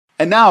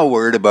And now a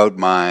word about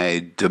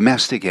my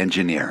domestic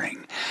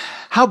engineering.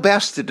 How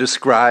best to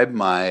describe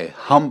my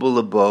humble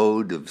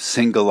abode of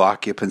single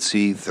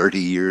occupancy 30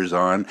 years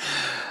on?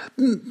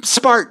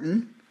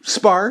 Spartan,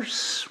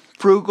 sparse,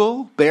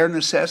 frugal, bare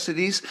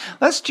necessities.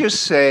 Let's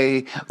just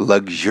say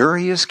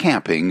luxurious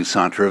camping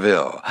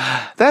Centreville.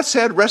 That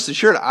said, rest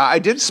assured, I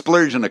did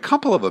splurge on a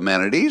couple of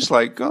amenities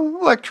like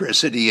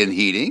electricity and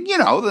heating,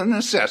 the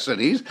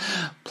necessities.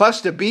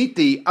 Plus, to beat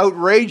the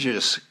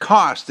outrageous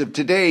cost of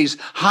today's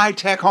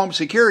high-tech home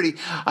security,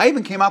 I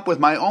even came up with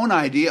my own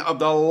idea of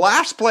the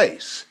last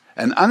place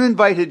an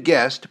uninvited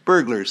guest,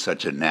 burglar's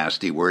such a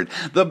nasty word,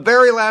 the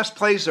very last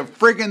place a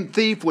friggin'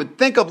 thief would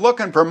think of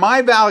looking for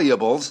my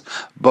valuables,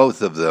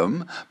 both of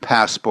them,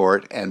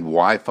 passport and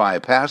Wi-Fi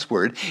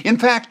password. In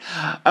fact,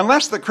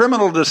 unless the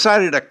criminal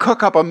decided to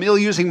cook up a meal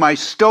using my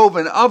stove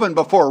and oven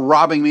before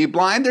robbing me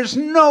blind, there's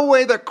no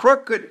way the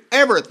crook could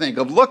ever think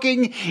of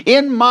looking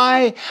in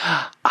my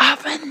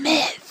oven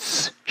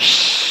mitts.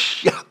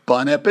 Shh,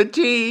 bon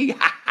appetit.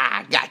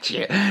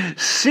 Gotcha.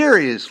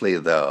 Seriously,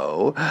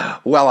 though,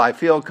 well, I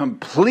feel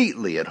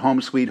completely at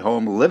home sweet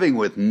home, living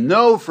with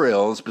no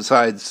frills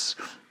besides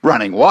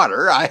running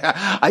water.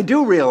 I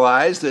do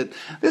realize that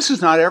this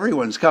is not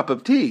everyone's cup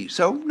of tea,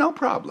 so no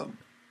problem.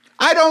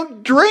 I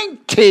don't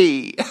drink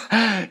tea.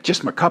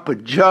 Just my cup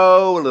of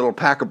joe, a little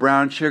pack of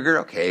brown sugar,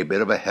 okay, a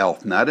bit of a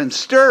health nut, and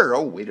stir.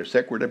 Oh, wait a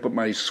sec, where'd I put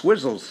my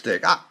swizzle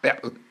stick?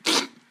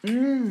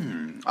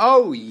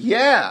 Oh,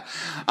 yeah,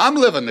 I'm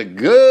living the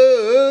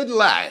good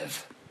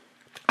life.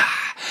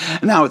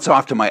 Now it's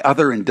off to my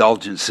other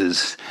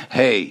indulgences.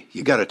 Hey,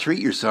 you got to treat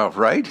yourself,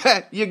 right?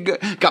 You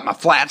got my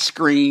flat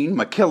screen,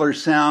 my killer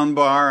sound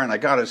bar, and I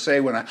got to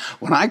say, when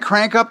I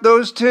crank up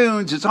those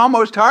tunes, it's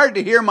almost hard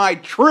to hear my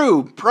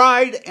true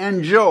pride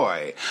and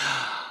joy.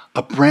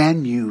 A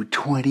brand new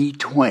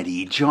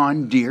 2020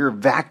 John Deere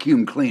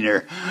vacuum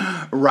cleaner.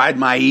 Ride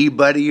my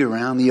e-buddy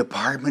around the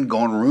apartment,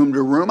 going room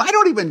to room. I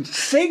don't even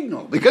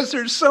signal because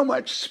there's so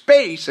much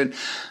space and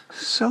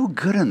so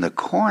good in the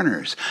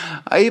corners.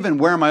 I even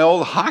wear my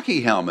old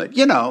hockey helmet.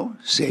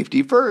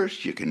 Safety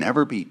first. You can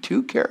never be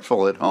too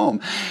careful at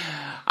home.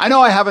 I know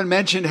I haven't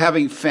mentioned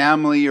having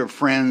family or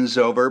friends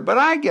over, but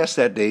I guess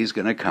that day's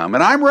going to come,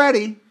 and I'm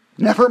ready.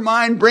 Never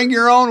mind, bring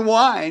your own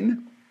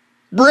wine.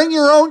 Bring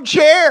your own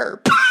chair.